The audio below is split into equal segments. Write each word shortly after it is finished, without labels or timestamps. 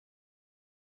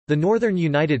The northern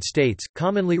United States,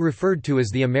 commonly referred to as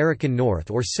the American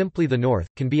North or simply the North,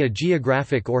 can be a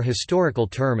geographic or historical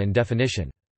term and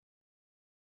definition.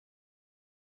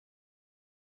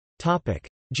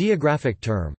 Geographic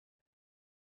term.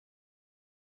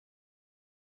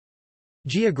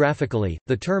 Geographically,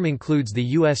 the term includes the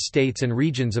U.S. states and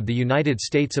regions of the United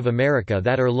States of America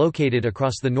that are located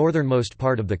across the northernmost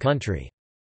part of the country.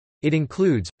 It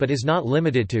includes, but is not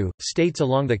limited to, states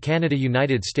along the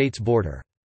Canada-United States border.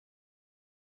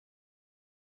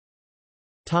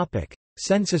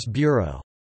 Census Bureau.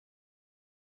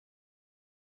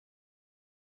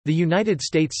 The United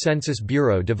States Census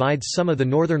Bureau divides some of the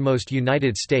northernmost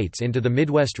United States into the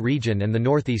Midwest region and the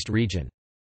Northeast region.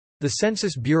 The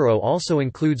Census Bureau also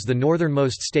includes the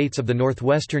northernmost states of the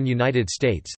northwestern United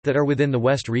States, that are within the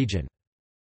West region.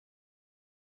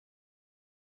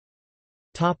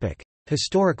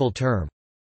 Historical term.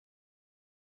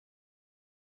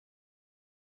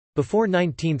 Before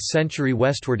 19th-century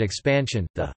westward expansion,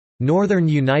 the northern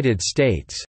United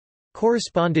States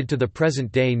corresponded to the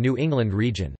present-day New England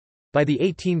region. By the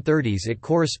 1830s it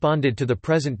corresponded to the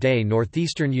present-day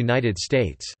northeastern United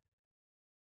States.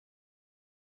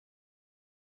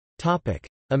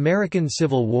 American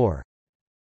Civil War.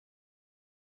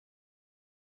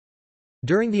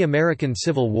 During the American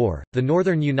Civil War, the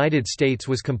northern United States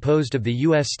was composed of the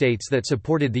U.S. states that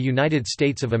supported the United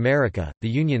States of America, the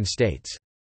Union States.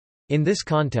 In this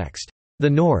context, the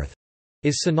North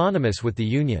is synonymous with the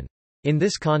Union. In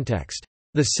this context,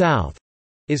 the South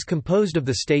is composed of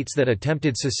the states that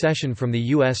attempted secession from the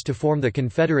U.S. to form the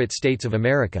Confederate States of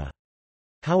America.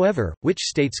 However, which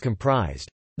states comprised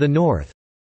the North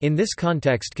in this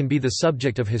context can be the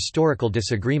subject of historical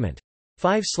disagreement.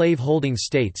 5 slave-holding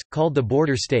states, called the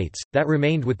border states, that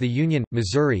remained with the Union,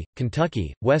 Missouri,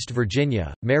 Kentucky, West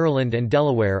Virginia, Maryland and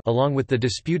Delaware along with the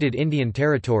disputed Indian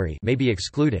Territory may be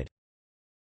excluded.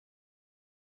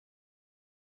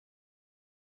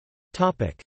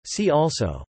 See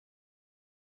also: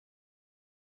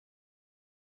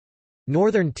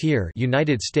 Northern Tier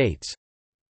United States,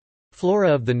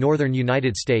 Flora of the Northern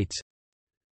United States,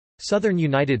 Southern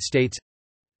United States,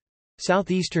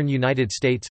 Southeastern United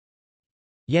States,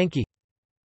 Yankee.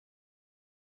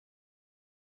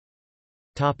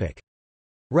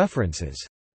 References